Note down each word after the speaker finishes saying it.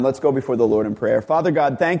Let's go before the Lord in prayer. Father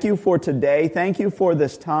God, thank you for today. Thank you for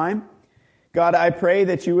this time. God, I pray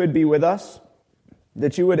that you would be with us,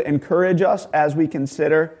 that you would encourage us as we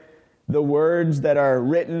consider the words that are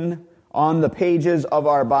written on the pages of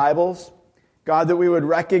our Bibles. God, that we would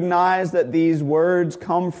recognize that these words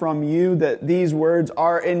come from you, that these words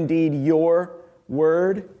are indeed your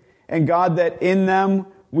word. And God, that in them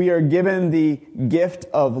we are given the gift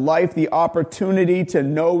of life, the opportunity to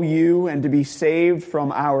know you and to be saved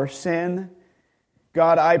from our sin.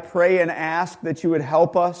 God, I pray and ask that you would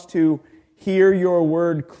help us to hear your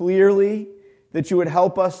word clearly, that you would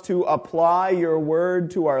help us to apply your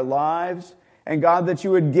word to our lives, and God, that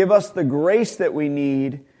you would give us the grace that we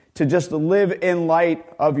need to just live in light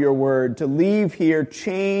of your word, to leave here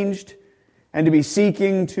changed, and to be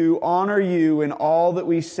seeking to honor you in all that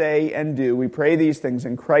we say and do. We pray these things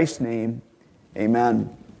in Christ's name.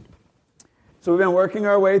 Amen. So we've been working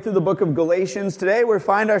our way through the book of Galatians. Today we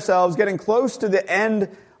find ourselves getting close to the end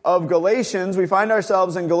of Galatians. We find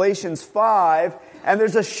ourselves in Galatians 5, and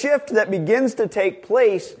there's a shift that begins to take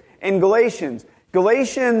place in Galatians.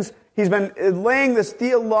 Galatians, he's been laying this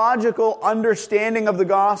theological understanding of the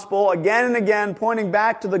gospel again and again, pointing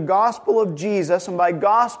back to the gospel of Jesus. And by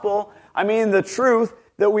gospel, I mean the truth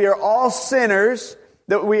that we are all sinners,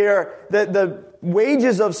 that the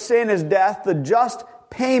wages of sin is death, the just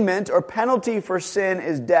payment or penalty for sin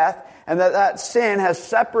is death, and that sin has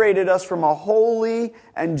separated us from a holy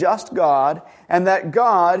and just God, and that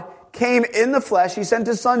God came in the flesh. He sent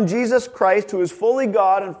His Son, Jesus Christ, who is fully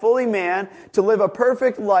God and fully man, to live a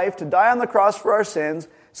perfect life, to die on the cross for our sins,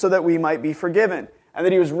 so that we might be forgiven. And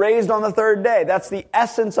that He was raised on the third day. That's the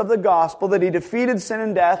essence of the gospel, that He defeated sin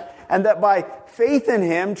and death, and that by faith in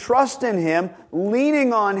Him, trust in Him,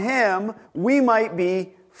 leaning on Him, we might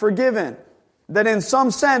be forgiven. That in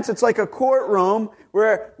some sense, it's like a courtroom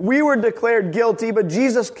where we were declared guilty, but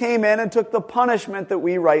Jesus came in and took the punishment that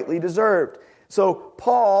we rightly deserved. So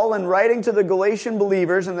Paul, in writing to the Galatian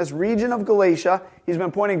believers in this region of Galatia, he's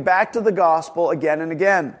been pointing back to the gospel again and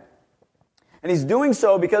again. And he's doing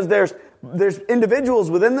so because there's individuals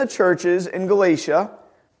within the churches in Galatia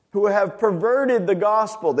who have perverted the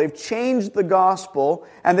gospel. They've changed the gospel,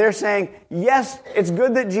 and they're saying, yes, it's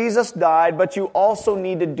good that Jesus died, but you also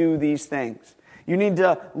need to do these things. You need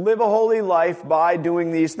to live a holy life by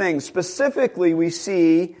doing these things. Specifically, we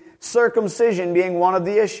see circumcision being one of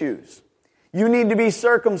the issues. You need to be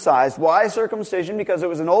circumcised. Why circumcision? Because it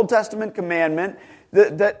was an Old Testament commandment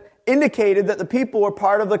that indicated that the people were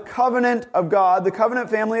part of the covenant of God, the covenant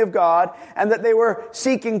family of God, and that they were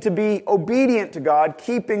seeking to be obedient to God,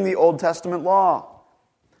 keeping the Old Testament law.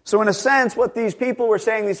 So in a sense, what these people were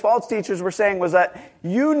saying, these false teachers were saying, was that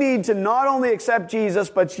you need to not only accept Jesus,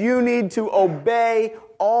 but you need to obey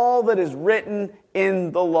all that is written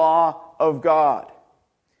in the law of God.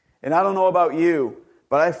 And I don't know about you,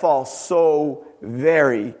 but I fall so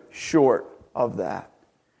very short of that.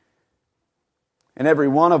 And every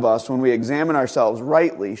one of us, when we examine ourselves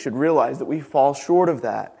rightly, should realize that we fall short of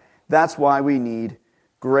that. That's why we need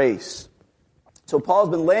grace. So Paul's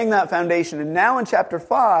been laying that foundation, and now in chapter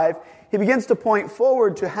 5, he begins to point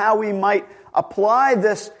forward to how we might apply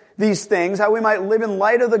these things, how we might live in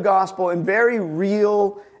light of the gospel in very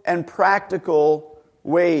real and practical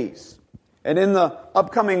ways. And in the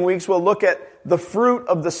upcoming weeks, we'll look at the fruit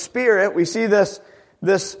of the Spirit. We see this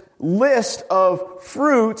list of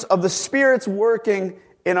fruits of the Spirit's working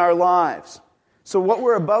in our lives. So what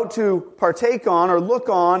we're about to partake on or look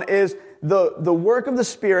on is the work of the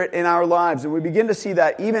Spirit in our lives. And we begin to see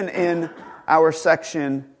that even in our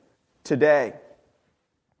section today.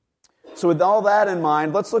 So with all that in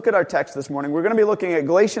mind, let's look at our text this morning. We're going to be looking at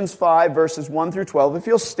Galatians 5, verses 1 through 12. If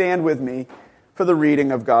you'll stand with me for the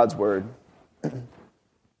reading of God's Word.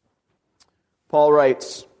 Paul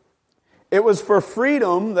writes, "It was for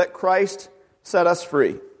freedom that Christ set us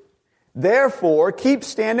free. Therefore, keep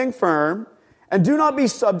standing firm, and do not be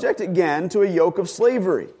subject again to a yoke of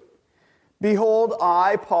slavery. Behold,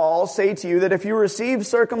 I, Paul, say to you that if you receive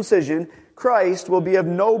circumcision, Christ will be of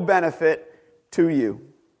no benefit to you.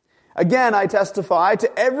 Again, I testify,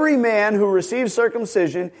 to every man who receives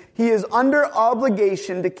circumcision, he is under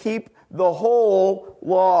obligation to keep the whole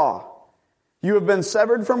law. You have been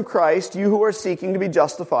severed from Christ, you who are seeking to be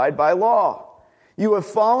justified by law. You have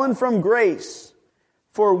fallen from grace,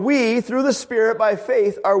 for we, through the Spirit by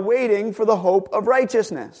faith, are waiting for the hope of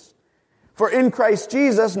righteousness. For in Christ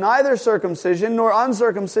Jesus, neither circumcision nor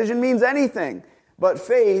uncircumcision means anything, but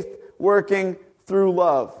faith working through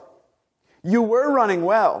love. You were running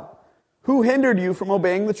well. Who hindered you from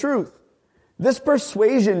obeying the truth? This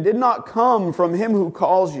persuasion did not come from him who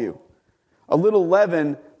calls you. A little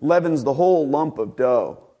leaven leavens the whole lump of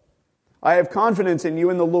dough. I have confidence in you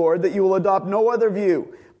in the Lord that you will adopt no other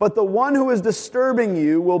view, but the one who is disturbing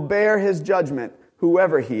you will bear his judgment,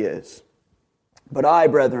 whoever he is. But I,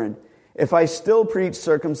 brethren, if I still preach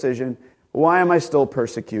circumcision, why am I still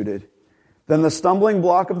persecuted? Then the stumbling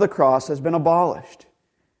block of the cross has been abolished.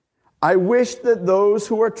 I wish that those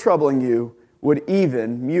who are troubling you would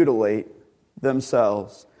even mutilate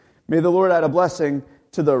themselves. May the Lord add a blessing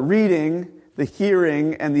to the reading, the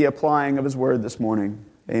hearing, and the applying of his word this morning.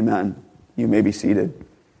 Amen. You may be seated.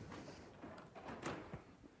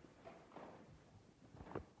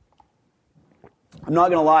 I'm not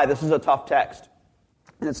going to lie, this is a tough text.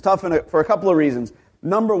 And it's tough for a couple of reasons.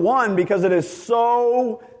 Number one, because it is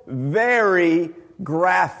so very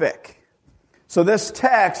graphic. So this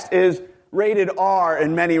text is rated R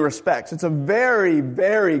in many respects. It's a very,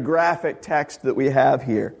 very graphic text that we have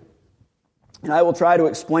here. And I will try to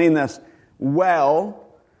explain this well,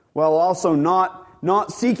 while also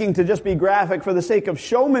not seeking to just be graphic for the sake of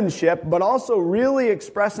showmanship, but also really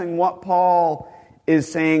expressing what Paul is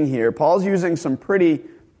saying here. Paul's using some pretty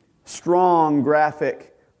strong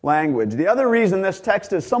graphic language. The other reason this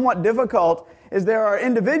text is somewhat difficult is there are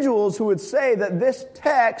individuals who would say that this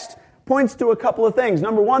text points to a couple of things.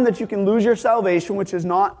 Number one, that you can lose your salvation, which is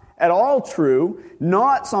not at all true,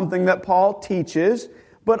 not something that Paul teaches,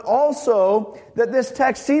 but also that this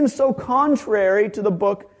text seems so contrary to the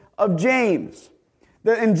book of James.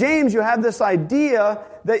 That in James you have this idea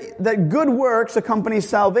that good works accompany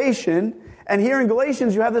salvation, and here in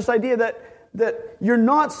Galatians you have this idea that you're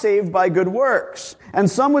not saved by good works. And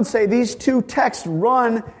some would say these two texts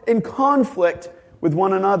run in conflict with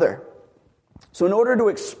one another. So in order to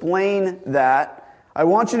explain that, I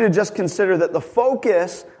want you to just consider that the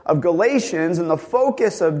focus of Galatians and the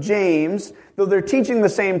focus of James, though they're teaching the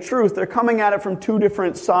same truth, they're coming at it from two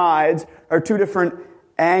different sides, or two different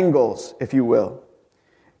angles, if you will.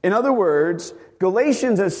 In other words,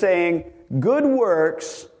 Galatians is saying good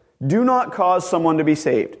works do not cause someone to be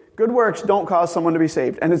saved. Good works don't cause someone to be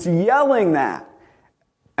saved. And it's yelling that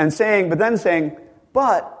and saying,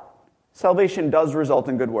 but salvation does result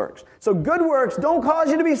in good works. So good works don't cause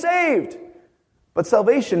you to be saved, but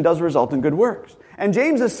salvation does result in good works. And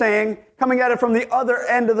James is saying, coming at it from the other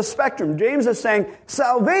end of the spectrum, James is saying,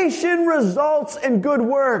 salvation results in good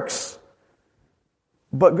works,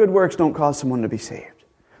 but good works don't cause someone to be saved.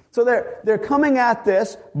 So they're coming at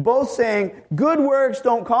this, both saying, good works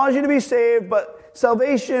don't cause you to be saved, but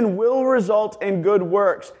salvation will result in good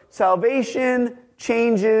works. Salvation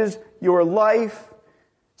changes your life.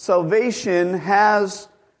 Salvation has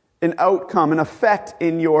an outcome, an effect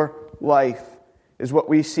in your life, is what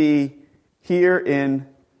we see here in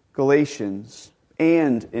Galatians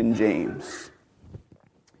and in James.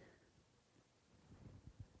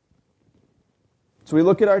 So we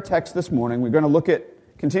look at our text this morning. We're going to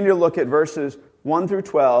continue to look at verses 1 through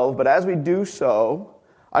 12, but as we do so,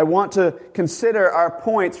 I want to consider our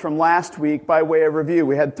points from last week by way of review.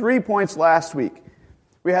 We had 3 points last week.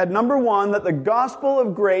 We had number one, that the gospel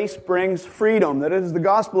of grace brings freedom. That it is the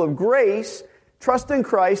gospel of grace, trust in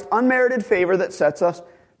Christ, unmerited favor that sets us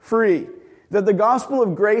free. That the gospel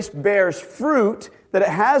of grace bears fruit, that it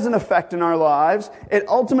has an effect in our lives. It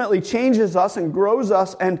ultimately changes us and grows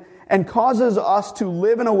us and causes us to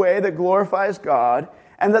live in a way that glorifies God.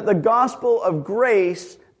 And that the gospel of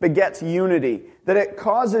grace begets unity. That it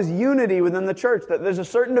causes unity within the church. That there's a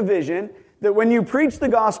certain division, that when you preach the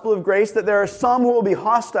gospel of grace, that there are some who will be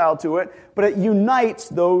hostile to it, but it unites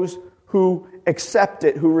those who accept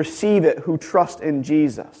it, who receive it, who trust in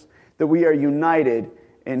Jesus. That we are united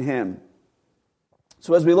in Him.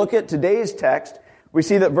 So as we look at today's text, we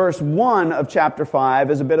see that verse 1 of chapter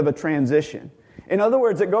 5 is a bit of a transition. In other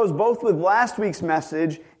words, it goes both with last week's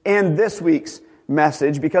message and this week's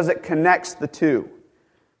message because it connects the two.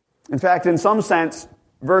 In fact, in some sense,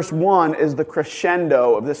 verse 1 is the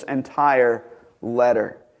crescendo of this entire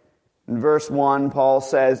letter. In verse 1, Paul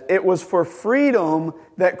says, "It was for freedom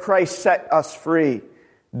that Christ set us free.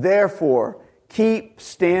 Therefore, keep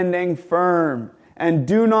standing firm and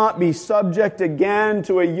do not be subject again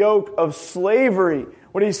to a yoke of slavery."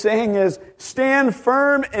 What he's saying is, stand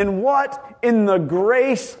firm in what? In the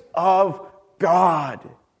grace of God.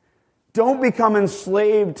 Don't become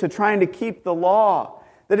enslaved to trying to keep the law.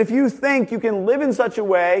 That if you think you can live in such a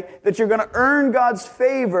way that you're going to earn God's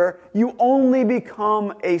favor, you only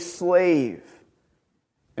become a slave.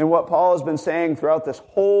 And what Paul has been saying throughout this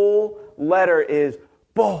whole letter is,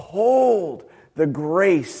 behold the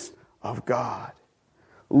grace of God.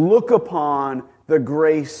 Look upon the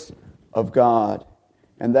grace of God.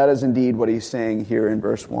 And that is indeed what he's saying here in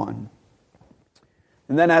verse 1.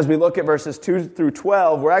 And then as we look at verses 2 through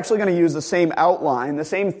 12, we're actually going to use the same outline, the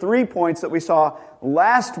same 3 points that we saw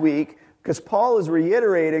last week, because Paul is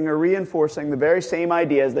reiterating or reinforcing the very same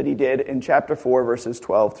ideas that he did in chapter 4, verses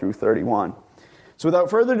 12 through 31. So without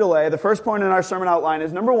further delay, the first point in our sermon outline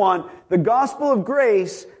is, number 1, the gospel of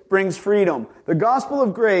grace brings freedom. The gospel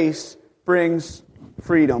of grace brings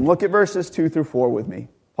freedom. Look at verses 2 through 4 with me.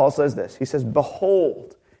 Paul says this. He says,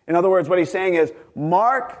 behold. In other words, what he's saying is,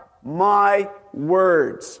 mark my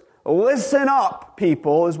words. Listen up,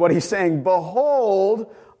 people, is what he's saying.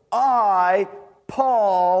 Behold, I,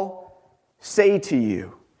 Paul, say to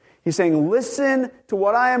you. He's saying, listen to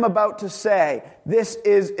what I am about to say. This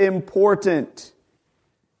is important.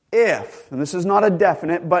 If, and this is not a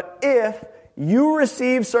definite, but if you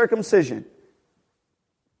receive circumcision.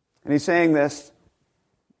 And he's saying this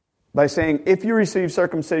by saying, if you receive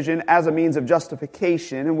circumcision as a means of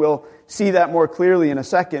justification, and we'll see that more clearly in a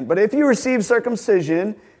second, but if you receive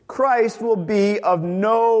circumcision, Christ will be of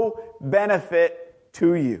no benefit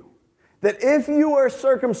to you. That if you are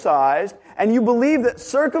circumcised, and you believe that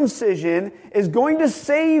circumcision is going to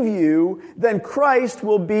save you, then Christ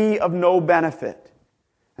will be of no benefit.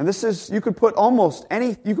 And this is, you could put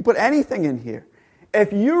anything in here.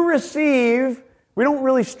 If you receive, we don't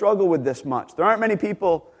really struggle with this much. There aren't many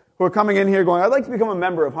people who are coming in here going, I'd like to become a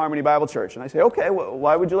member of Harmony Bible Church. And I say, okay, well,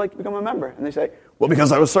 why would you like to become a member? And they say, well,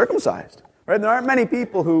 because I was circumcised. Right? There aren't many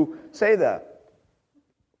people who say that.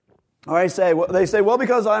 Or they say, well,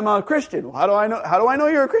 because I'm a Christian. Well, how do I know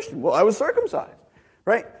you're a Christian? Well, I was circumcised.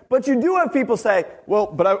 Right? But you do have people say, well,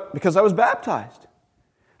 because I was baptized.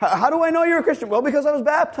 How do I know you're a Christian? Well, because I was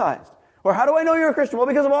baptized. Or how do I know you're a Christian? Well,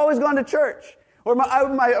 because I've always gone to church. Or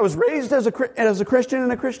I was raised as a Christian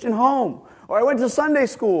in a Christian home. Or I went to Sunday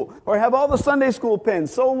school. Or I have all the Sunday school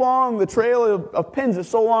pins. So long, the trail of pins is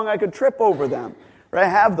so long I could trip over them. Right? I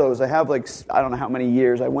have those. I have I don't know how many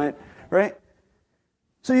years I went. Right?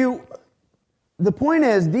 So the point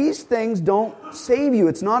is, these things don't save you.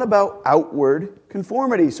 It's not about outward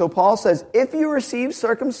conformity. So Paul says, if you receive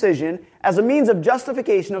circumcision as a means of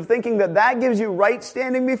justification, of thinking that gives you right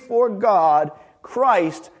standing before God,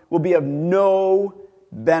 Christ will be of no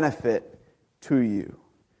benefit to you.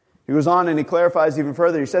 He goes on and he clarifies even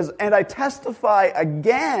further. He says, and I testify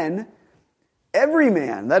again, every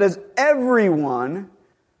man, that is everyone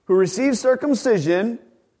who receives circumcision,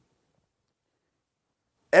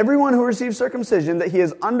 that he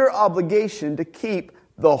is under obligation to keep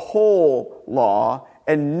the whole law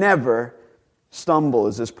and never stumble,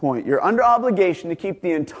 is this point. You're under obligation to keep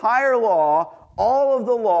the entire law, all of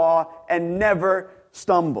the law, and never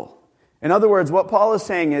stumble. In other words, what Paul is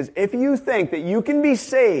saying is, if you think that you can be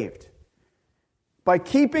saved by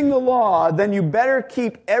keeping the law, then you better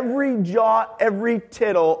keep every jot, every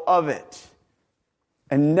tittle of it,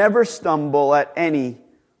 and never stumble at any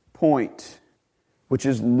point, which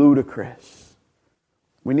is ludicrous.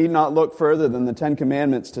 We need not look further than the Ten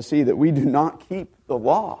Commandments to see that we do not keep the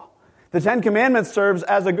law. The Ten Commandments serves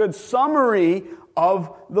as a good summary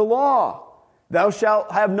of the law. Thou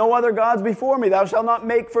shalt have no other gods before me. Thou shalt not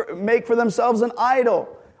make for themselves an idol.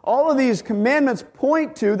 All of these commandments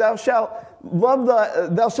point to thou shalt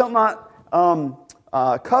not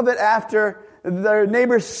covet after their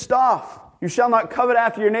neighbor's stuff. You shall not covet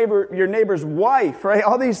after your neighbor's wife. Right?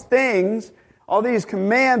 All these things, all these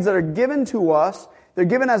commands that are given to us, they're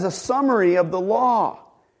given as a summary of the law.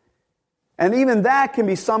 And even that can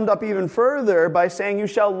be summed up even further by saying you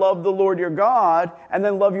shall love the Lord your God and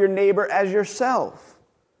then love your neighbor as yourself.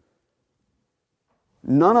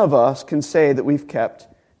 None of us can say that we've kept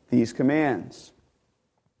these commands.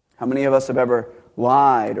 How many of us have ever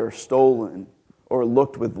lied or stolen or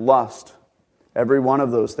looked with lust? Every one of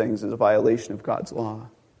those things is a violation of God's law.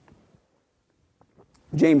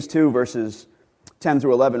 James 2 verses 10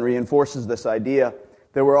 through 11 reinforces this idea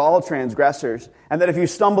that we're all transgressors, and that if you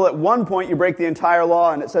stumble at one point, you break the entire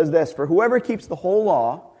law. And it says this, for whoever keeps the whole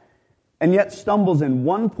law and yet stumbles in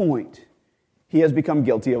one point, he has become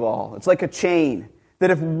guilty of all. It's like a chain,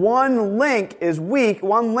 that if one link is weak,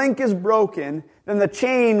 one link is broken, then the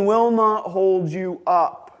chain will not hold you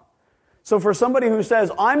up. So for somebody who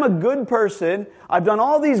says, I'm a good person, I've done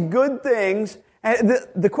all these good things, and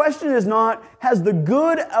the question is not, has the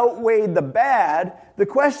good outweighed the bad? The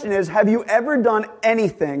question is, have you ever done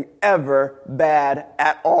anything ever bad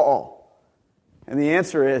at all? And the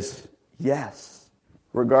answer is yes,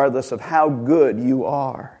 regardless of how good you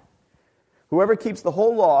are. Whoever keeps the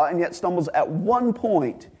whole law and yet stumbles at one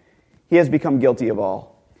point, he has become guilty of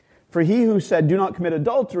all. For he who said, do not commit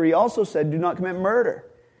adultery, also said, do not commit murder.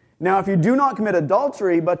 Now, if you do not commit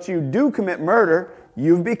adultery, but you do commit murder,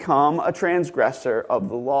 you've become a transgressor of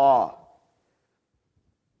the law.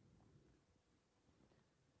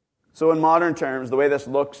 So in modern terms, the way this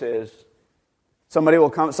looks is somebody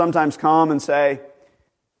will sometimes come and say,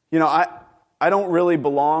 I don't really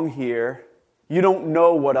belong here. You don't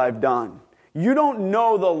know what I've done. You don't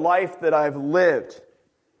know the life that I've lived.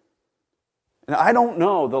 And I don't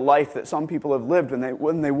know the life that some people have lived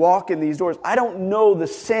when they walk in these doors. I don't know the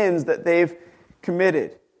sins that they've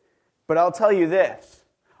committed. But I'll tell you this.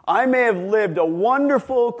 I may have lived a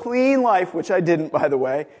wonderful, clean life, which I didn't, by the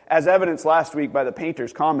way, as evidenced last week by the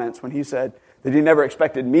painter's comments when he said that he never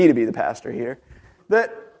expected me to be the pastor here,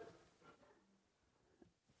 that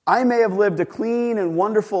I may have lived a clean and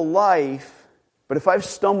wonderful life, but if I've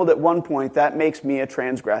stumbled at one point, that makes me a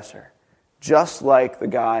transgressor, just like the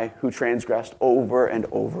guy who transgressed over and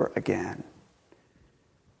over again.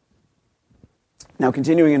 Now,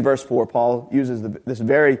 continuing in verse 4, Paul uses this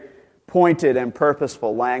very pointed and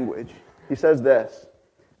purposeful language. He says this.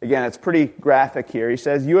 Again, it's pretty graphic here. He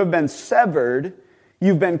says, you have been severed,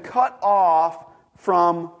 you've been cut off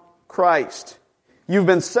from Christ. You've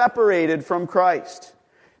been separated from Christ.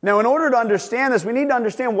 Now, in order to understand this, we need to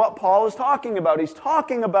understand what Paul is talking about. He's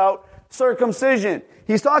talking about circumcision.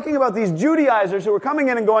 He's talking about these Judaizers who are coming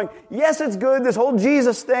in and going, yes, it's good, this whole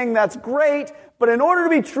Jesus thing, that's great, but in order to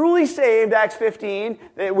be truly saved, Acts 15,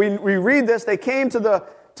 we read this, they came to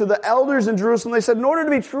the elders in Jerusalem, they said, in order to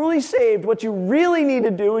be truly saved, what you really need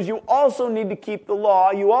to do is you also need to keep the law.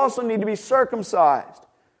 You also need to be circumcised.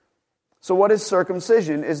 So what is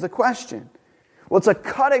circumcision is the question. Well, it's a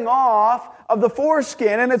cutting off of the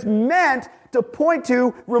foreskin, and it's meant to point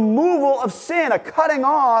to removal of sin, a cutting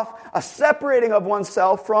off, a separating of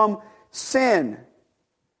oneself from sin.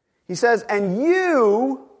 He says, and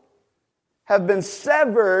you have been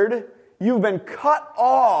severed, you've been cut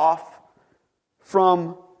off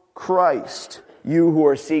from Christ, you who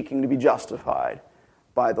are seeking to be justified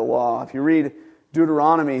by the law. If you read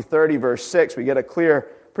Deuteronomy 30, verse 6, we get a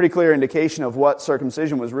pretty clear indication of what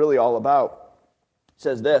circumcision was really all about. It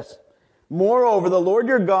says this, moreover, the Lord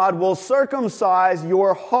your God will circumcise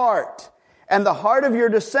your heart and the heart of your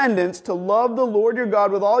descendants to love the Lord your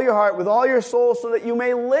God with all your heart, with all your soul, so that you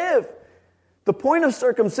may live. The point of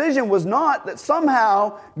circumcision was not that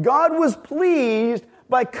somehow God was pleased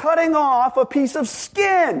by cutting off a piece of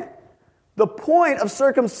skin. The point of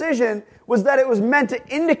circumcision was that it was meant to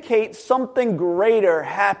indicate something greater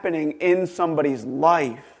happening in somebody's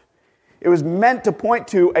life. It was meant to point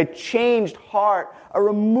to a changed heart, a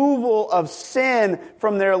removal of sin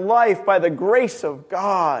from their life by the grace of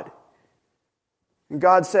God. And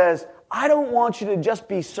God says, I don't want you to just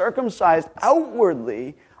be circumcised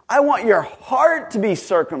outwardly. I want your heart to be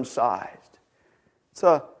circumcised. It's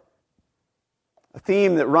a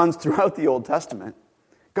theme that runs throughout the Old Testament.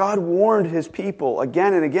 God warned his people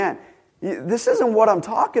again and again. This isn't what I'm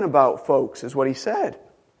talking about, folks, is what he said.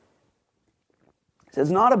 It's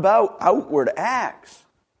not about outward acts.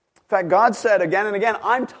 In fact, God said again and again,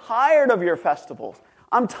 I'm tired of your festivals.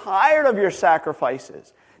 I'm tired of your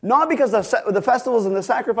sacrifices. Not because the festivals and the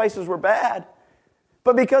sacrifices were bad,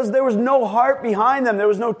 but because there was no heart behind them. There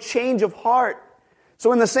was no change of heart.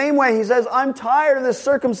 So in the same way, he says, I'm tired of this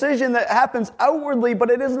circumcision that happens outwardly, but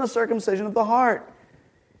it isn't a circumcision of the heart.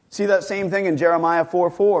 See that same thing in Jeremiah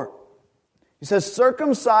 4:4. He says,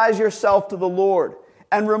 circumcise yourself to the Lord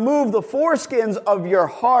and remove the foreskins of your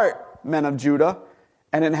heart, men of Judah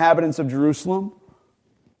and inhabitants of Jerusalem,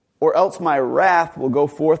 or else my wrath will go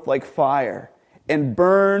forth like fire and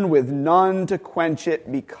burn with none to quench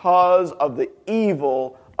it because of the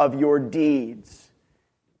evil of your deeds.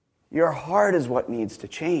 Your heart is what needs to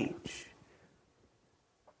change.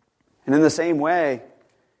 And in the same way,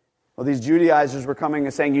 well, these Judaizers were coming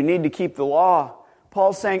and saying, you need to keep the law.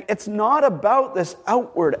 Paul's saying, it's not about this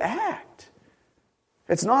outward act.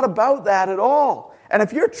 It's not about that at all. And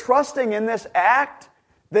if you're trusting in this act,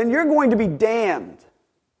 then you're going to be damned.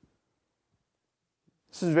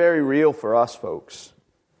 This is very real for us, folks.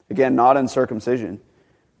 Again, not in circumcision,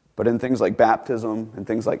 but in things like baptism and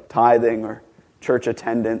things like tithing or church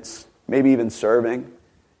attendance, maybe even serving.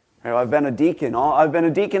 I've been a deacon. I've been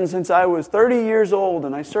a deacon since I was 30 years old,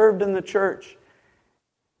 and I served in the church.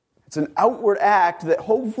 It's an outward act that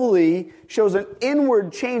hopefully shows an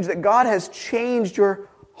inward change, that God has changed your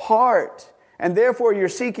heart. And therefore, you're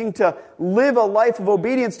seeking to live a life of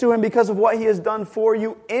obedience to Him because of what He has done for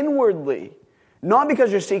you inwardly, not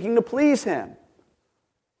because you're seeking to please Him.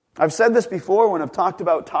 I've said this before when I've talked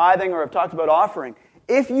about tithing or I've talked about offering.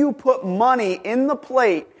 If you put money in the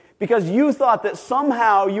plate because you thought that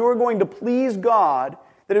somehow you were going to please God,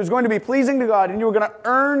 that it was going to be pleasing to God, and you were going to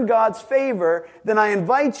earn God's favor, then I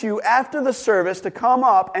invite you after the service to come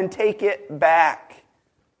up and take it back.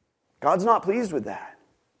 God's not pleased with that.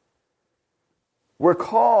 We're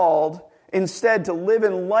called instead to live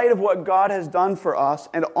in light of what God has done for us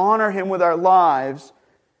and honor Him with our lives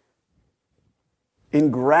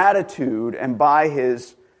in gratitude and by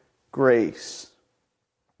His grace.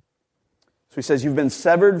 So he says, you've been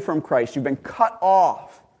severed from Christ. You've been cut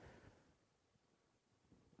off.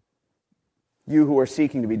 You who are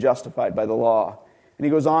seeking to be justified by the law. And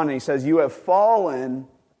he goes on and he says, you have fallen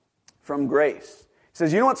from grace. He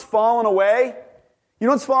says, you know what's fallen away? You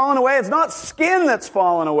know what's fallen away? It's not skin that's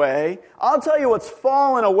fallen away. I'll tell you what's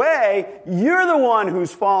fallen away. You're the one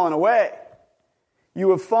who's fallen away. You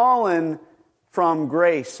have fallen from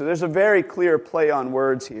grace. So there's a very clear play on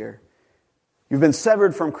words here. You've been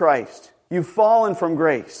severed from Christ. You've fallen from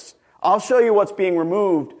grace. I'll show you what's being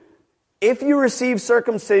removed. If you receive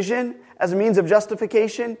circumcision as a means of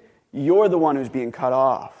justification, you're the one who's being cut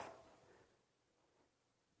off.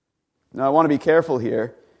 Now I want to be careful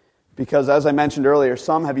here, because as I mentioned earlier,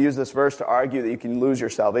 some have used this verse to argue that you can lose your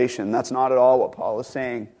salvation. That's not at all what Paul is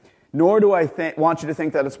saying. Nor do I want you to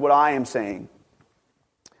think that it's what I am saying.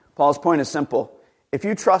 Paul's point is simple. If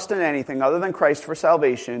you trust in anything other than Christ for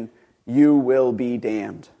salvation, you will be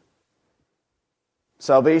damned.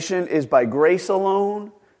 Salvation is by grace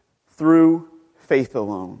alone, through faith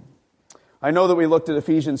alone. I know that we looked at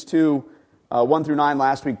Ephesians 2, 1 through 9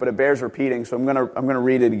 last week, but it bears repeating, so I'm going to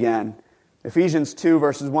read it again. Ephesians 2,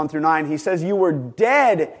 verses 1 through 9, he says, you were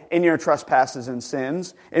dead in your trespasses and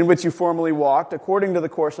sins, in which you formerly walked, according to the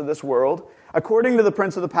course of this world, according to the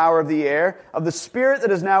prince of the power of the air, of the spirit that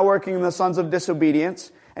is now working in the sons of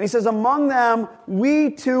disobedience. And he says, among them, we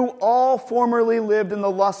too all formerly lived in the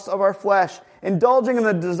lusts of our flesh, indulging in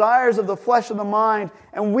the desires of the flesh and the mind,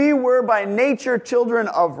 and we were by nature children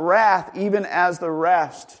of wrath, even as the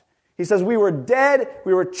rest. He says, we were dead,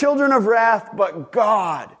 we were children of wrath, but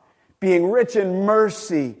God, being rich in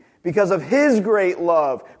mercy, because of His great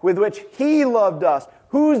love with which He loved us.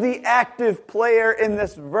 Who's the active player in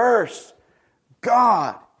this verse?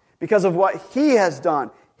 God, because of what He has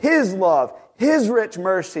done, His love, His rich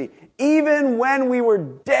mercy, even when we were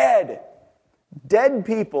dead. Dead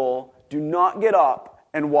people do not get up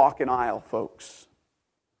and walk an aisle, folks.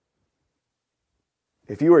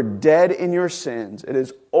 If you are dead in your sins, it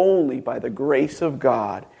is only by the grace of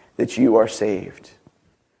God that you are saved.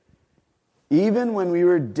 Even when we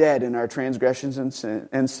were dead in our transgressions and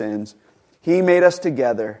sins, He made us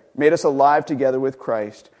alive together with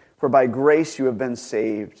Christ. For by grace you have been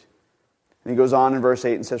saved. And he goes on in verse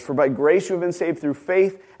 8 and says, for by grace you have been saved through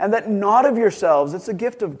faith, and that not of yourselves, it's a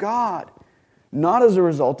gift of God, not as a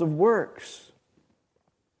result of works.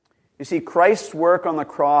 You see, Christ's work on the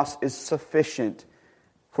cross is sufficient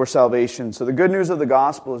for salvation. So the good news of the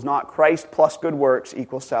gospel is not Christ plus good works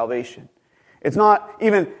equals salvation. It's not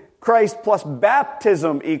even Christ plus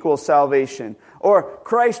baptism equals salvation, or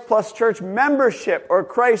Christ plus church membership, or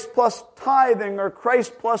Christ plus tithing, or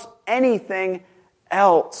Christ plus anything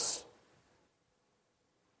else.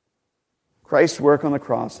 Christ's work on the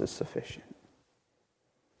cross is sufficient.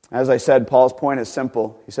 As I said, Paul's point is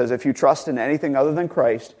simple. He says, if you trust in anything other than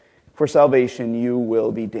Christ for salvation, you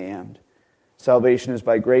will be damned. Salvation is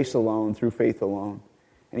by grace alone, through faith alone.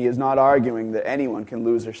 And he is not arguing that anyone can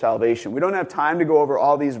lose their salvation. We don't have time to go over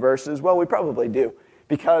all these verses. Well, we probably do.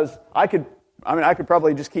 Because I could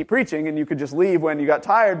probably just keep preaching and you could just leave when you got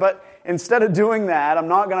tired. But instead of doing that, I'm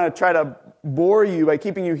not going to try to bore you by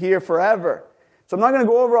keeping you here forever. So I'm not going to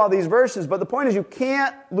go over all these verses. But the point is, you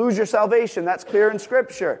can't lose your salvation. That's clear in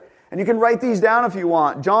Scripture. And you can write these down if you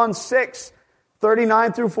want. John 6,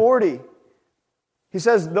 39 through 40. He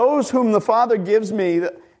says, those whom the Father gives me,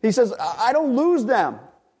 he says, I don't lose them.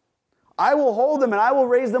 I will hold them and I will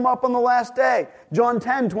raise them up on the last day. John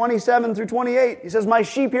 10, 27 through 28. He says, my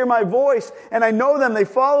sheep hear my voice and I know them. They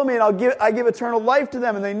follow me and I give eternal life to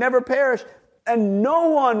them and they never perish. And no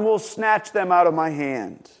one will snatch them out of my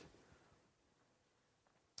hand.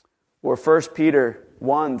 Or 1 Peter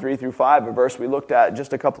 1, 3 through 5, a verse we looked at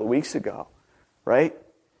just a couple of weeks ago. Right?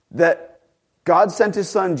 That God sent His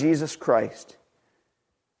Son, Jesus Christ.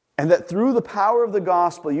 And that through the power of the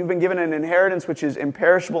gospel, you've been given an inheritance which is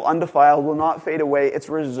imperishable, undefiled, will not fade away. It's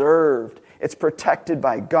reserved. It's protected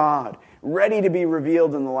by God, ready to be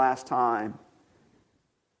revealed in the last time.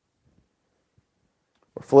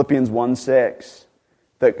 Or Philippians 1:6,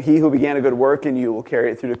 that He who began a good work in you will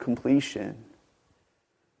carry it through to completion.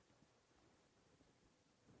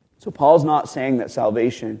 So Paul's not saying that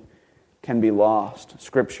salvation can be lost.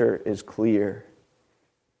 Scripture is clear.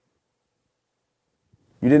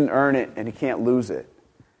 You didn't earn it, and you can't lose it.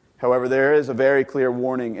 However, there is a very clear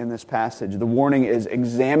warning in this passage. The warning is,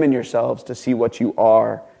 examine yourselves to see what you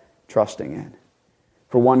are trusting in.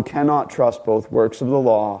 For one cannot trust both works of the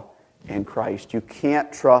law in Christ. You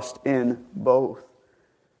can't trust in both.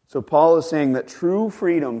 So Paul is saying that true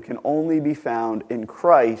freedom can only be found in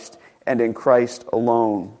Christ and in Christ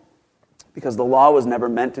alone, because the law was never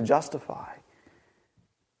meant to justify.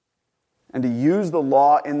 And to use the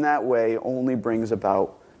law in that way only brings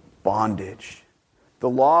about bondage. The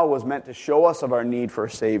law was meant to show us of our need for a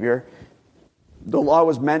Savior. The law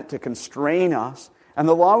was meant to constrain us. And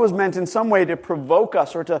the law was meant in some way to provoke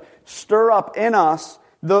us or to stir up in us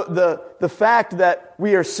the fact that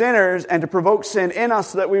we are sinners, and to provoke sin in us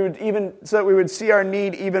so that we would see our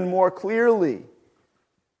need even more clearly.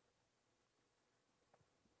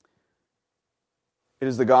 It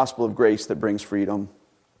is the gospel of grace that brings freedom,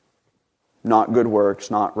 not good works,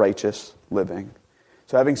 not righteous living.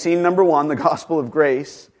 So having seen number one, the gospel of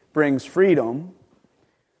grace brings freedom,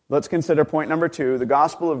 let's consider point number two, the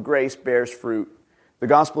gospel of grace bears fruit. The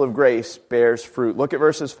gospel of grace bears fruit. Look at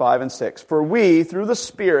verses 5 and 6. For we, through the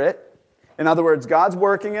Spirit, in other words, God's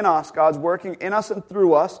working in us, God's working in us and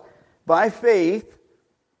through us, by faith,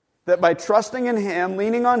 that by trusting in Him,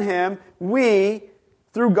 leaning on Him, we,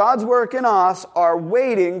 through God's work in us, are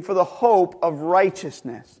waiting for the hope of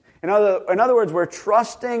righteousness. In other words, we're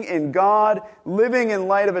trusting in God, living in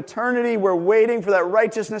light of eternity. We're waiting for that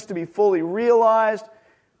righteousness to be fully realized.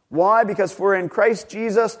 Why? Because for in Christ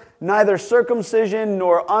Jesus, neither circumcision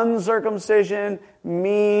nor uncircumcision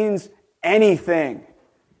means anything.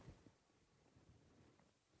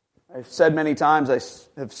 I've said many times, I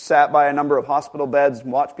have sat by a number of hospital beds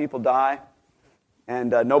and watched people die.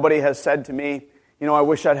 And nobody has said to me, I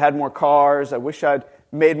wish I'd had more cars. I wish I'd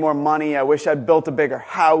made more money. I wish I'd built a bigger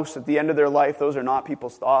house at the end of their life. Those are not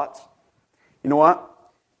people's thoughts. You know what?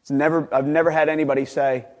 I've never had anybody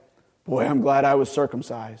say, boy, I'm glad I was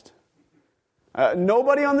circumcised.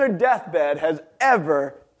 Nobody on their deathbed has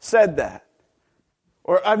ever said that.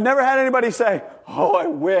 Or I've never had anybody say, oh, I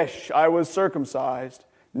wish I was circumcised.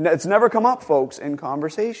 It's never come up, folks, in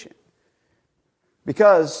conversation.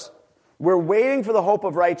 Because we're waiting for the hope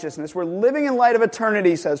of righteousness. We're living in light of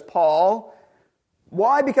eternity, says Paul.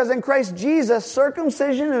 Why? Because in Christ Jesus,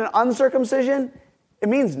 circumcision and uncircumcision, it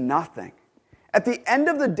means nothing. At the end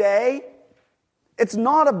of the day, it's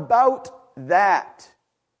not about that.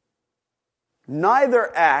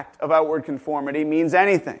 Neither act of outward conformity means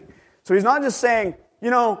anything. So he's not just saying,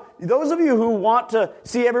 those of you who want to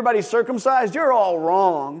see everybody circumcised, you're all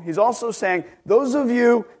wrong. He's also saying, those of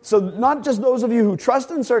you, so not just those of you who trust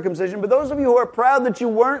in circumcision, but those of you who are proud that you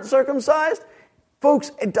weren't circumcised,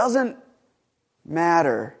 folks, it doesn't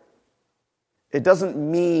matter. It doesn't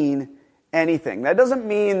mean anything. That doesn't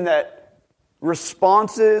mean that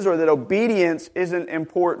responses or that obedience isn't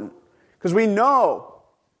important. Because we know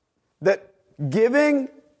that giving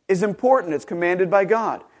is important. It's commanded by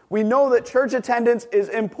God. We know that church attendance is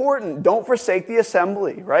important. Don't forsake the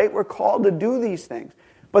assembly, right? We're called to do these things.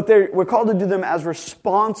 But we're called to do them as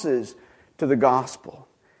responses to the gospel.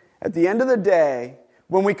 At the end of the day,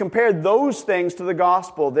 when we compare those things to the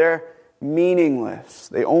gospel, they're meaningless.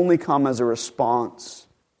 They only come as a response.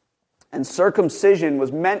 And circumcision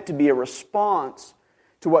was meant to be a response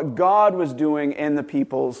to what God was doing in the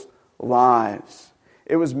people's lives.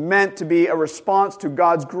 It was meant to be a response to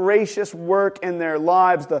God's gracious work in their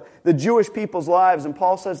lives, the Jewish people's lives. And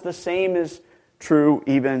Paul says the same is true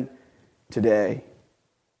even today.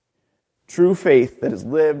 True faith that is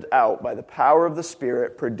lived out by the power of the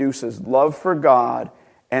Spirit produces love for God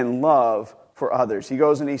and love for others. He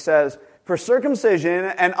goes and he says, for circumcision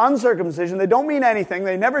and uncircumcision, they don't mean anything.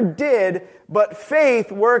 They never did, but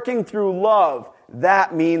faith working through love,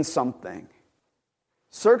 that means something.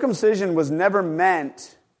 Circumcision was never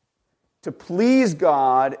meant to please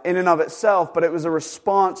God in and of itself, but it was a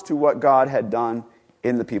response to what God had done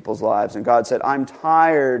in the people's lives. And God said, I'm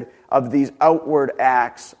tired of these outward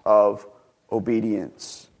acts of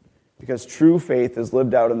obedience. Because true faith is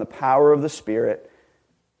lived out in the power of the Spirit,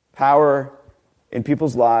 power in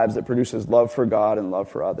people's lives that produces love for God and love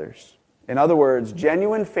for others. In other words,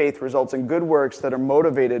 genuine faith results in good works that are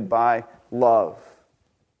motivated by love.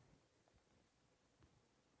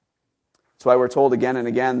 That's why we're told again and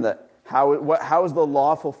again that how is the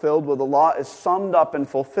law fulfilled? Well, the law is summed up and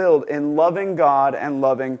fulfilled in loving God and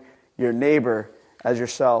loving your neighbor as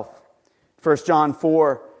yourself. 1 John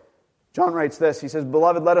 4, John writes this. He says,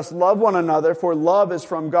 Beloved, let us love one another, for love is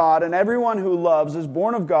from God, and everyone who loves is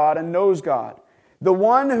born of God and knows God. The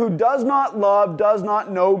one who does not love does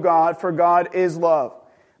not know God, for God is love.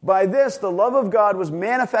 By this, the love of God was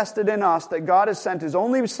manifested in us, that God has sent His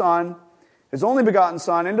only Son, His only begotten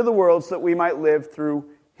Son, into the world so that we might live through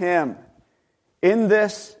Him. In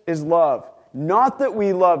this is love. Not that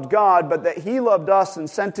we loved God, but that He loved us and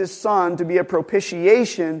sent His Son to be a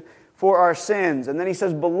propitiation for our sins. And then he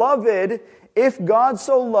says, beloved, if God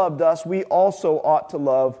so loved us, we also ought to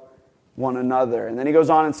love one another. And then he goes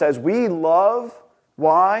on and says, we love,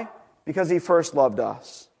 why? Because he first loved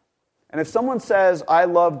us. And if someone says, I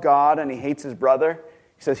love God, and he hates his brother,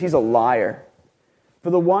 he says he's a liar. For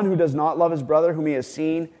the one who does not love his brother whom he has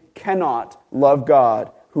seen cannot love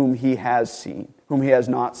God whom he has seen, whom he has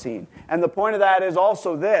not seen. And the point of that is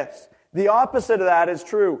also this. The opposite of that is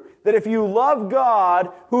true. That if you love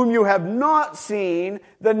God whom you have not seen,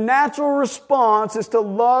 the natural response is to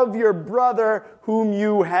love your brother whom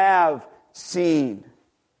you have seen.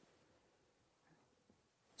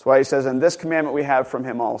 That's why he says, and this commandment we have from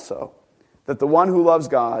him also, that the one who loves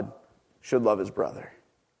God should love his brother.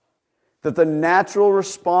 That the natural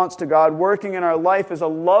response to God working in our life is a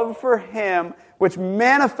love for him which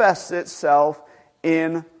manifests itself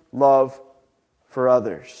in love for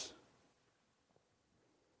others.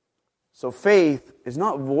 So faith is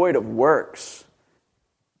not void of works.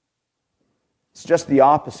 It's just the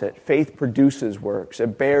opposite. Faith produces works.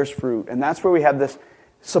 It bears fruit. And that's where we have this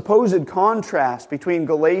supposed contrast between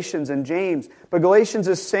Galatians and James. But Galatians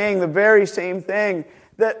is saying the very same thing,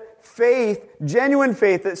 that faith, genuine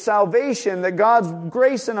faith, that salvation, that God's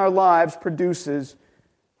grace in our lives produces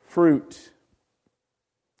fruit.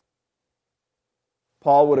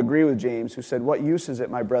 Paul would agree with James, who said, what use is it,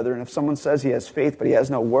 my brethren, if someone says he has faith but he has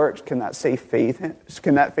no works, can that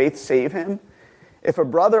faith save him? If a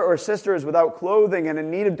brother or sister is without clothing and in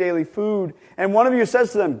need of daily food, and one of you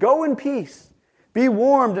says to them, go in peace, be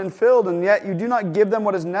warmed and filled, and yet you do not give them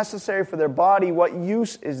what is necessary for their body, what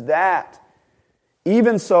use is that?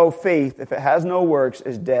 Even so, faith, if it has no works,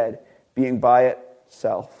 is dead, being by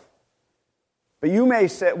itself. But you may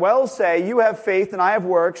say, you have faith and I have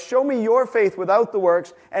works. Show me your faith without the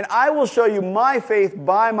works, and I will show you my faith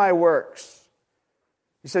by my works.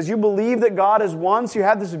 He says, you believe that God is one, so you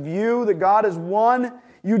have this view that God is one.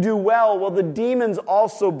 You do well. Well, the demons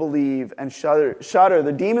also believe and shudder.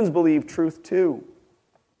 The demons believe truth too.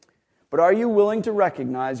 But are you willing to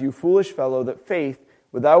recognize, you foolish fellow, that faith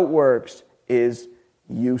without works is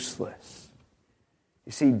useless?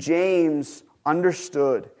 You see, James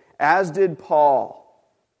understood, as did Paul,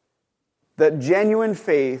 that genuine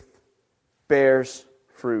faith bears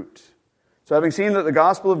fruit. So having seen that the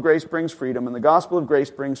gospel of grace brings freedom and the gospel of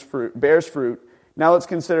grace bears fruit, now let's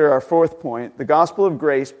consider our fourth point. The gospel of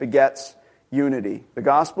grace begets unity. The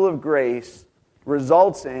gospel of grace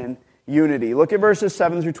results in unity. Look at verses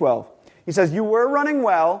 7 through 12. He says, you were running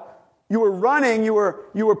well, you were running, you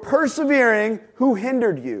were persevering. Who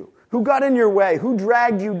hindered you? Who got in your way? Who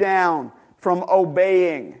dragged you down from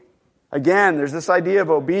obeying? Again, there's this idea of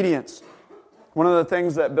obedience. One of the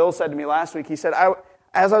things that Bill said to me last week, he said,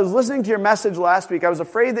 as I was listening to your message last week, I was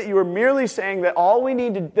afraid that you were merely saying that all we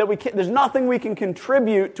need to, there's nothing we can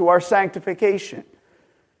contribute to our sanctification.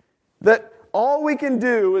 That all we can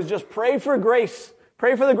do is just pray for grace,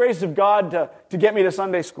 pray for the grace of God to get me to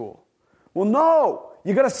Sunday school. Well, no,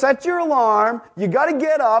 you got to set your alarm, you got to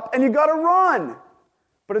get up, and you got to run.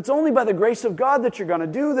 But it's only by the grace of God that you're going to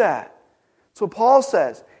do that. So Paul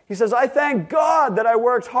says, he says, I thank God that I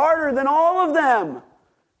worked harder than all of them.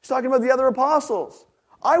 He's talking about the other apostles.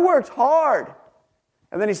 I worked hard.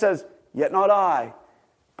 And then he says, yet not I,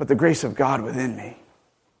 but the grace of God within me.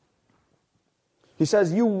 He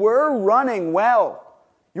says, you were running well.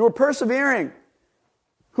 You were persevering.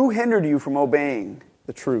 Who hindered you from obeying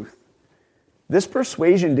the truth? This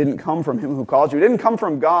persuasion didn't come from him who called you. It didn't come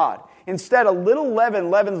from God. Instead, a little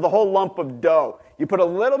leaven leavens the whole lump of dough. You put a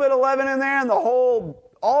little bit of leaven in there and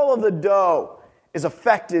all of the dough is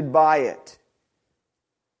affected by it.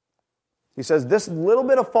 He says this little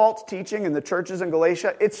bit of false teaching in the churches in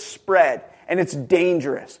Galatia, it's spread and it's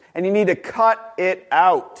dangerous and you need to cut it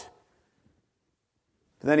out.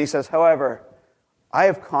 But then he says, however, I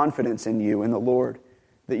have confidence in you, in the Lord,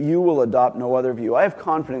 that you will adopt no other view. I have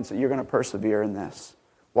confidence that you're going to persevere in this.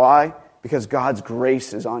 Why? Because God's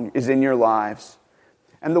grace is in your lives.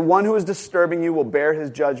 And the one who is disturbing you will bear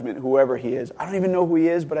his judgment, whoever he is. I don't even know who he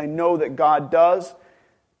is, but I know that God does.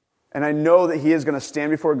 And I know that he is going to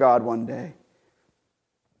stand before God one day.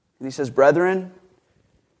 And he says, brethren,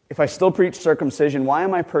 if I still preach circumcision, why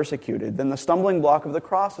am I persecuted? Then the stumbling block of the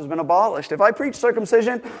cross has been abolished. If I preach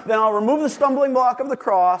circumcision, then I'll remove the stumbling block of the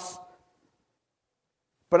cross.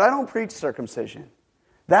 But I don't preach circumcision.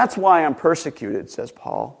 That's why I'm persecuted, says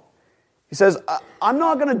Paul. He says, I'm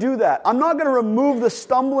not going to do that. I'm not going to remove the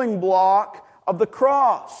stumbling block of the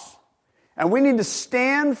cross. And we need to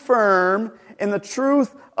stand firm in the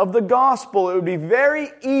truth of the gospel. It would be very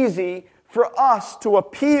easy for us to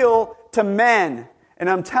appeal to men. And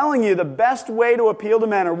I'm telling you, the best way to appeal to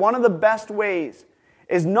men, or one of the best ways,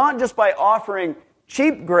 is not just by offering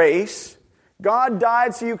cheap grace. God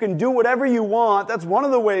died so you can do whatever you want. That's one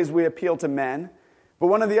of the ways we appeal to men. But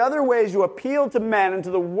one of the other ways you appeal to men and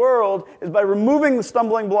to the world is by removing the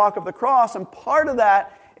stumbling block of the cross. And part of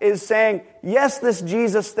that is saying, yes, this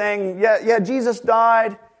Jesus thing, yeah, Jesus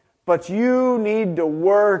died, but you need to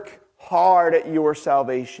work hard at your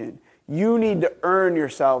salvation. You need to earn your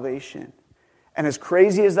salvation. And as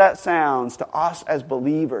crazy as that sounds to us as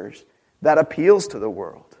believers, that appeals to the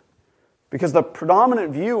world. Because the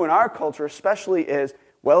predominant view in our culture especially is,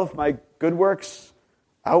 well, if my good works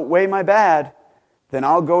outweigh my bad, then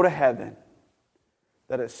I'll go to heaven.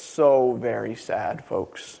 That is so very sad,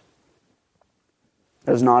 folks.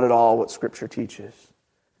 That is not at all what Scripture teaches.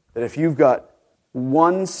 That if you've got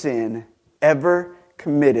one sin ever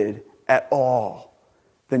committed at all,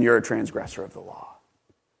 then you're a transgressor of the law.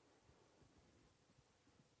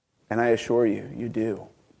 And I assure you, you do.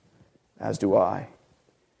 As do I.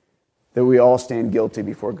 That we all stand guilty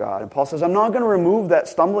before God. And Paul says, I'm not going to remove that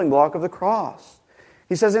stumbling block of the cross.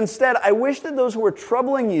 He says, instead, I wish that those who are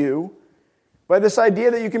troubling you by this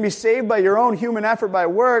idea that you can be saved by your own human effort by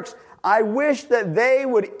works, I wish that they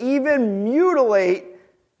would even mutilate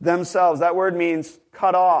themselves. That word means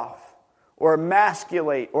cut off, or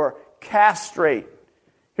emasculate, or castrate.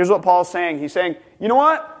 Here's what Paul's saying. He's saying, you know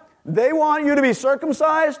what? They want you to be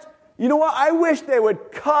circumcised. You know what? I wish they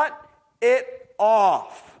would cut it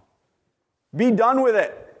off. Be done with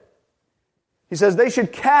it. He says they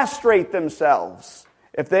should castrate themselves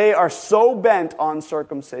if they are so bent on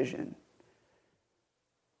circumcision.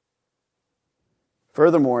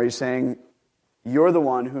 Furthermore, he's saying, you're the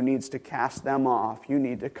one who needs to cast them off. You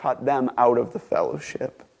need to cut them out of the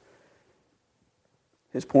fellowship.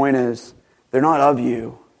 His point is, they're not of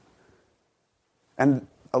you. And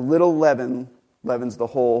a little leaven leavens the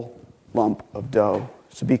whole lump of dough.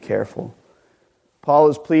 So be careful. Paul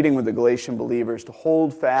is pleading with the Galatian believers to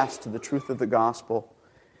hold fast to the truth of the gospel.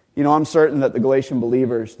 You know, I'm certain that the Galatian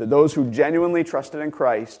believers, that those who genuinely trusted in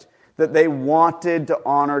Christ, that they wanted to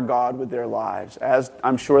honor God with their lives, as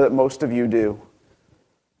I'm sure that most of you do.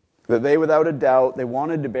 That they, without a doubt, they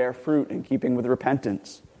wanted to bear fruit in keeping with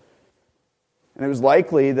repentance. And it was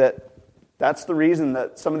likely that that's the reason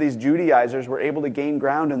that some of these Judaizers were able to gain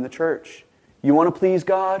ground in the church. You want to please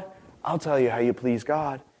God? I'll tell you how you please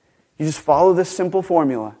God. You just follow this simple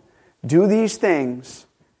formula. Do these things,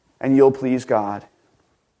 and you'll please God.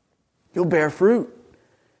 You'll bear fruit.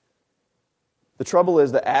 The trouble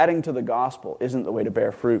is that adding to the gospel isn't the way to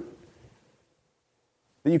bear fruit.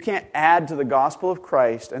 That you can't add to the gospel of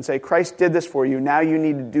Christ and say, Christ did this for you, now you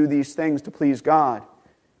need to do these things to please God.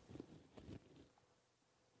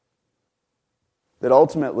 That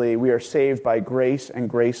ultimately we are saved by grace and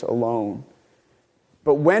grace alone.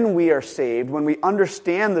 But when we are saved, when we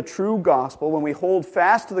understand the true gospel, when we hold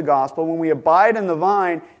fast to the gospel, when we abide in the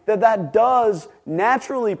vine, that does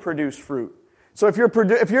naturally produce fruit. So if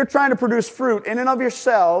you're trying to produce fruit in and of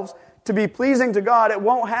yourselves to be pleasing to God, it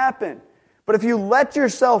won't happen. But if you let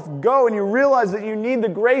yourself go and you realize that you need the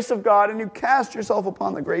grace of God and you cast yourself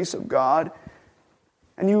upon the grace of God,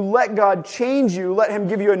 and you let God change you, let Him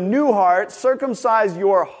give you a new heart, circumcise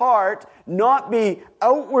your heart, not be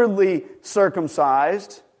outwardly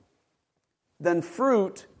circumcised, then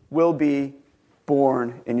fruit will be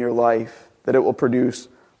born in your life, that it will produce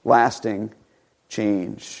lasting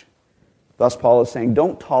change. Thus, Paul is saying,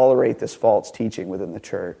 don't tolerate this false teaching within the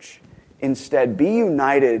church. Instead, be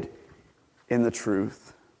united in the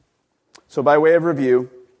truth. So by way of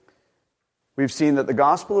review, we've seen that the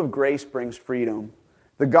gospel of grace brings freedom.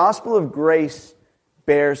 The gospel of grace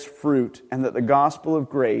bears fruit, and that the gospel of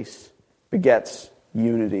grace begets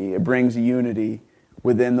unity. It brings unity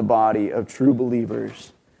within the body of true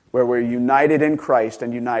believers, where we're united in Christ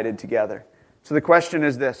and united together. So the question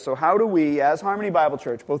is this: so how do we, as Harmony Bible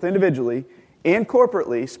Church, both individually and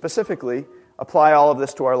corporately, specifically, apply all of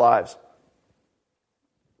this to our lives?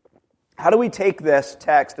 How do we take this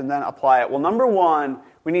text and then apply it? Well, number one,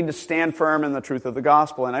 we need to stand firm in the truth of the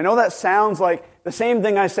gospel. And I know that sounds like the same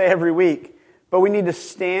thing I say every week, but we need to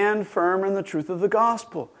stand firm in the truth of the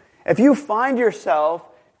gospel. If you find yourself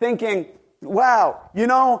thinking, wow, you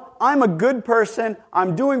know, I'm a good person,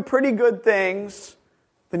 I'm doing pretty good things,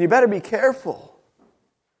 then you better be careful.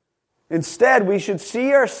 Instead, we should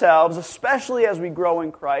see ourselves, especially as we grow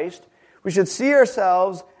in Christ, we should see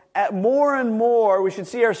ourselves at more and more, we should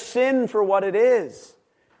see our sin for what it is.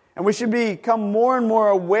 And we should become more and more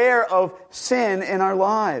aware of sin in our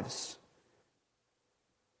lives.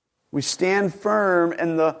 We stand firm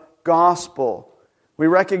in the gospel. We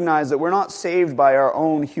recognize that we're not saved by our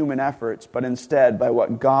own human efforts, but instead by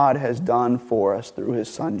what God has done for us through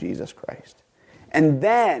His Son, Jesus Christ. And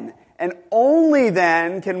then, and only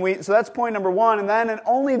then can we, so that's point number one, and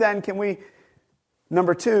only then can we,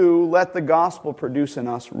 number two, let the gospel produce in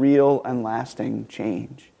us real and lasting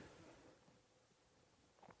change.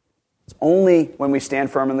 It's only when we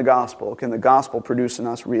stand firm in the gospel can the gospel produce in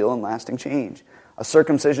us real and lasting change. A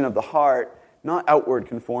circumcision of the heart, not outward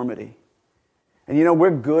conformity. And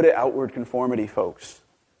we're good at outward conformity, folks.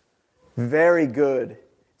 Very good.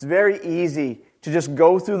 It's very easy to just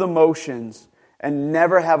go through the motions and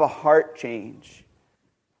never have a heart change.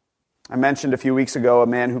 I mentioned a few weeks ago a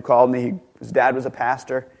man who called me. His dad was a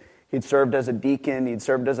pastor. He'd served as a deacon. He'd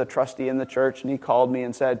served as a trustee in the church. And he called me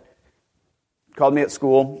and called me at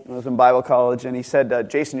school. I was in Bible college. And he said,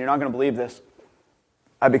 Jason, you're not going to believe this.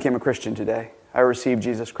 I became a Christian today. I received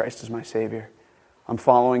Jesus Christ as my Savior. I'm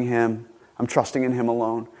following Him. I'm trusting in Him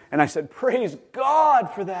alone. And I said, praise God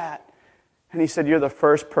for that. And he said, you're the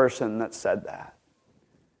first person that said that.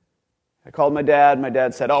 I called my dad. My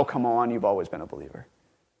dad said, oh, come on, you've always been a believer.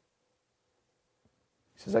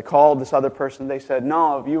 He says, I called this other person. They said,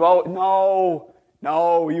 no, you've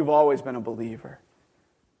always been a believer.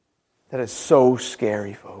 That is so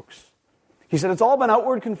scary, folks. He said, it's all been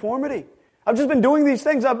outward conformity. I've just been doing these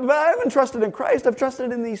things. I haven't trusted in Christ. I've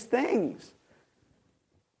trusted in these things.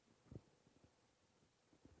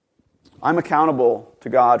 I'm accountable to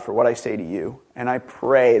God for what I say to you, and I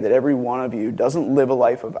pray that every one of you doesn't live a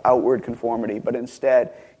life of outward conformity, but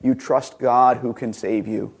instead you trust God who can save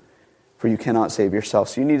you, for you cannot save yourself.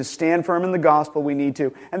 So you need to stand firm in the gospel, we need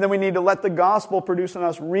to, and then we need to let the gospel produce in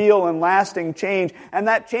us real and lasting change, and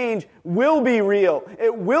that change will be real.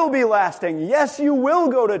 It will be lasting. Yes, you will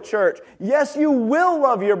go to church. Yes, you will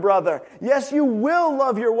love your brother. Yes, you will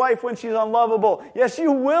love your wife when she's unlovable. Yes,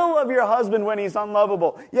 you will love your husband when he's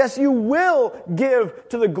unlovable. Yes, you will give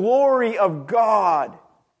to the glory of God,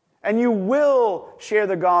 and you will share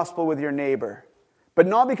the gospel with your neighbor. But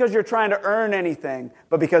not because you're trying to earn anything,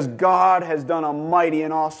 but because God has done a mighty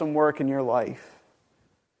and awesome work in your life.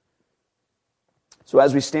 So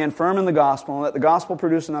as we stand firm in the gospel and let the gospel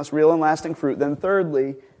produce in us real and lasting fruit, then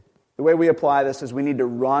thirdly, the way we apply this is we need to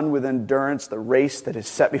run with endurance the race that is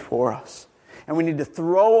set before us. And we need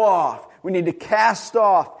to we need to cast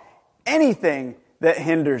off anything that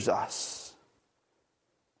hinders us.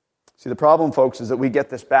 See, the problem, folks, is that we get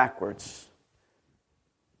this backwards.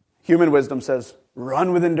 Human wisdom says,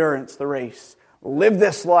 run with endurance the race. Live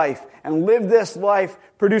this life, and live this life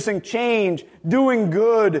producing change, doing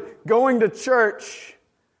good, going to church.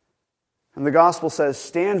 And the gospel says,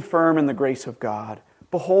 stand firm in the grace of God.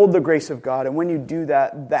 Behold the grace of God. And when you do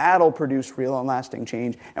that, that'll produce real and lasting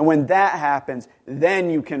change. And when that happens, then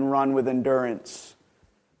you can run with endurance.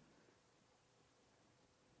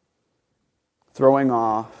 Throwing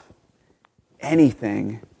off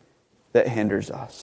anything that hinders us.